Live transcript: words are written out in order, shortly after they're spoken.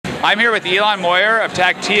I'm here with Elon Moyer of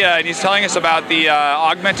Taktia, and he's telling us about the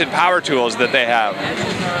augmented power tools that they have.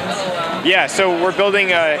 Yeah, so we're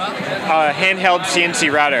building a handheld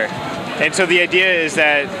CNC router. And so the idea is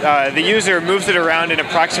that the user moves it around in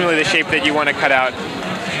approximately the shape that you want to cut out.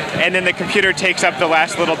 And then the computer takes up the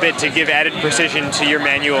last little bit to give added precision to your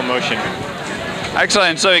manual motion.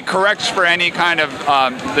 Excellent. So it corrects for any kind of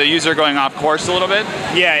the user going off course a little bit?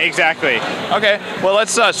 Yeah, exactly. Okay. Well,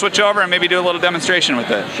 let's switch over and maybe do a little demonstration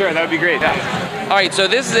with it. Sure, that would be great. Yeah. All right, so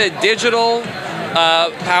this is a digital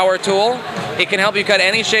power tool. It can help you cut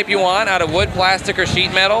any shape you want out of wood, plastic, or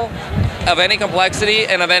sheet metal of any complexity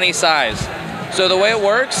and of any size. So the way it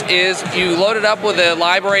works is you load it up with a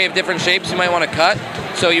library of different shapes you might want to cut.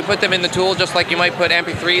 So you put them in the tool just like you might put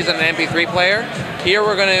MP3s in an MP3 player. Here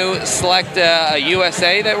we're going to select a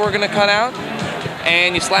USA that we're going to cut out,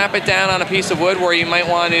 and you slap it down on a piece of wood where you might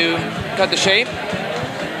want to cut the shape.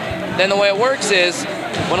 Then the way it works is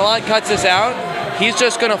when Elon cuts this out, he's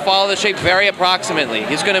just going to follow the shape very approximately.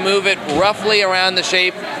 He's going to move it roughly around the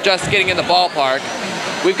shape, just getting in the ballpark.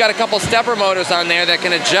 We've got a couple stepper motors on there that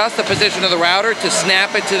can adjust the position of the router to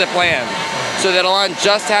snap it to the plan. So that Elon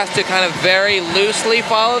just has to kind of very loosely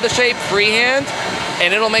follow the shape freehand,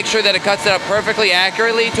 and it'll make sure that it cuts it up perfectly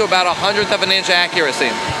accurately to about 1/100 of an inch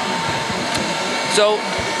accuracy. So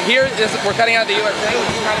here we're cutting out the USA,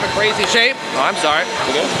 which is kind of a crazy shape. Oh, I'm sorry.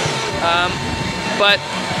 Okay. But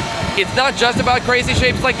it's not just about crazy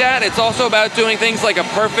shapes like that. It's also about doing things like a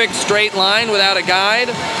perfect straight line without a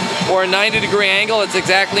guide, or a 90-degree angle. It's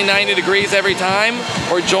exactly 90 degrees every time,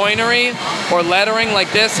 or joinery, or lettering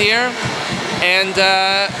like this here. And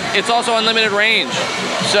it's also unlimited range.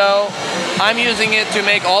 So I'm using it to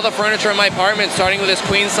make all the furniture in my apartment, starting with this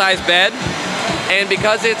queen-size bed. And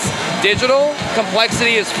because it's digital,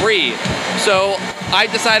 complexity is free. So I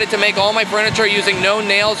decided to make all my furniture using no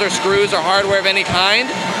nails or screws or hardware of any kind,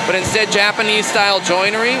 but instead Japanese-style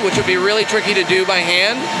joinery, which would be really tricky to do by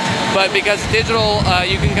hand. But because it's digital,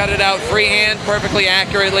 you can cut it out freehand, perfectly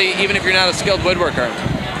accurately, even if you're not a skilled woodworker.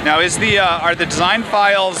 Now, are the design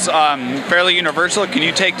files fairly universal? Can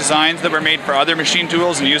you take designs that were made for other machine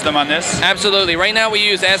tools and use them on this? Absolutely. Right now we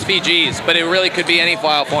use SVGs, but it really could be any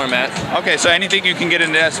file format. Okay, so anything you can get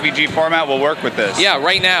into SVG format will work with this? Yeah,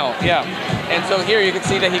 right now, yeah. And so here you can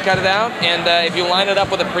see that he cut it out, and if you line it up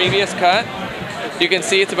with a previous cut, you can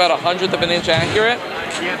see it's about 1/100 of an inch accurate.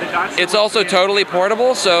 It's also totally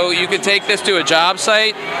portable, so you could take this to a job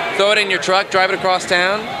site, throw it in your truck, drive it across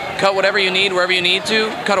town, cut whatever you need, wherever you need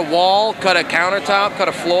to, cut a wall, cut a countertop, cut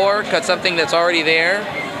a floor, cut something that's already there.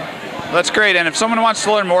 That's great, and if someone wants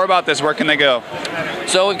to learn more about this, where can they go?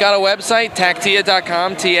 So we've got a website,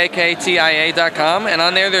 taktia.com, Taktia.com, and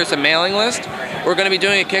on there there's a mailing list. We're going to be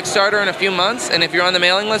doing a Kickstarter in a few months, and if you're on the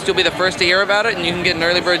mailing list, you'll be the first to hear about it, and you can get an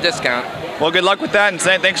early bird discount. Well, good luck with that, and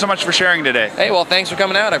thanks so much for sharing today. Hey, well, thanks for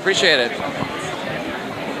coming out. I appreciate it.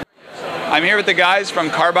 I'm here with the guys from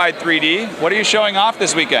Carbide 3D. What are you showing off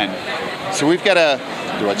this weekend? So we've got a,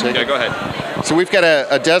 do I take it? Yeah, go ahead. So we've got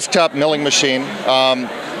a desktop milling machine,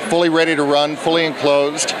 fully ready to run, fully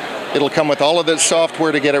enclosed. It'll come with all of the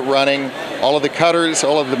software to get it running, all of the cutters,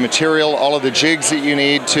 all of the material, all of the jigs that you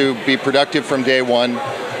need to be productive from day one.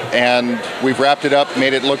 And we've wrapped it up,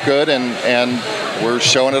 made it look good, and we're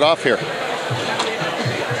showing it off here.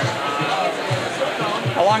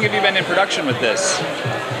 How long have you been in production with this?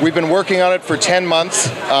 We've been working on it for 10 months.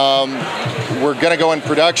 We're going to go in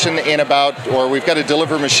production in we've got to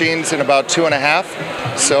deliver machines in about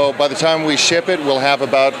 2.5. So by the time we ship it, we'll have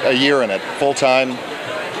about a year in it, full-time,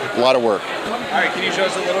 a lot of work. All right, can you show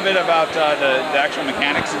us a little bit about the actual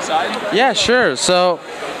mechanics inside? Yeah, sure. So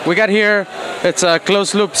we got here, it's a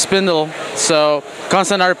closed loop spindle, so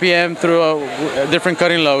constant RPM through different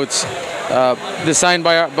cutting loads. Designed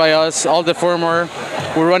by us, all the firmware.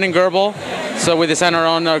 We're running Gerbil, so we designed our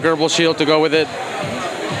own Gerbil shield to go with it.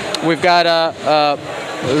 We've got a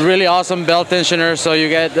really awesome belt tensioner, so you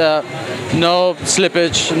get no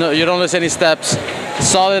slippage, you don't lose any steps.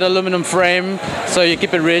 Solid aluminum frame, so you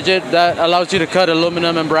keep it rigid. That allows you to cut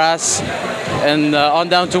aluminum and brass, and on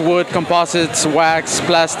down to wood, composites, wax,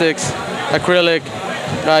 plastics, acrylic.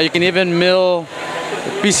 You can even mill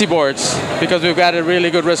PC boards because we've got a really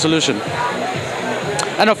good resolution.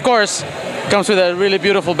 And of course, comes with a really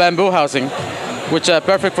beautiful bamboo housing, which is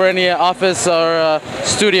perfect for any office or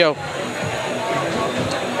studio.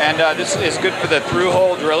 And this is good for the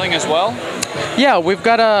through-hole drilling as well? Yeah, we've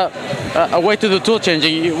got a way to do tool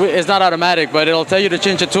changing. It's not automatic, but it'll tell you to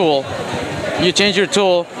change a tool. You change your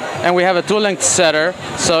tool, and we have a tool length setter,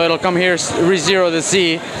 so it'll come here, re-zero the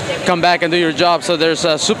Z, come back and do your job. So there's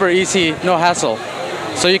super easy, no hassle.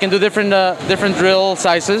 So you can do different drill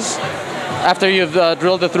sizes, After you've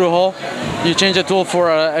drilled the through hole, you change the tool for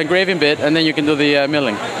an engraving bit, and then you can do the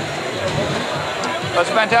milling. That's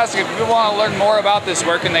fantastic. If people want to learn more about this,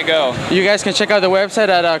 where can they go? You guys can check out the website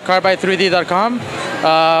at carbide3d.com.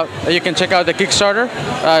 You can check out the Kickstarter,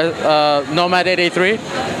 Nomad 883.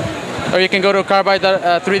 Or you can go to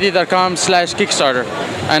carbide3d.com/Kickstarter,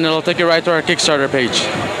 and it'll take you right to our Kickstarter page.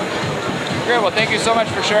 Great. Well, thank you so much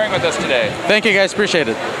for sharing with us today. Thank you, guys. Appreciate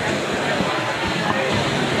it.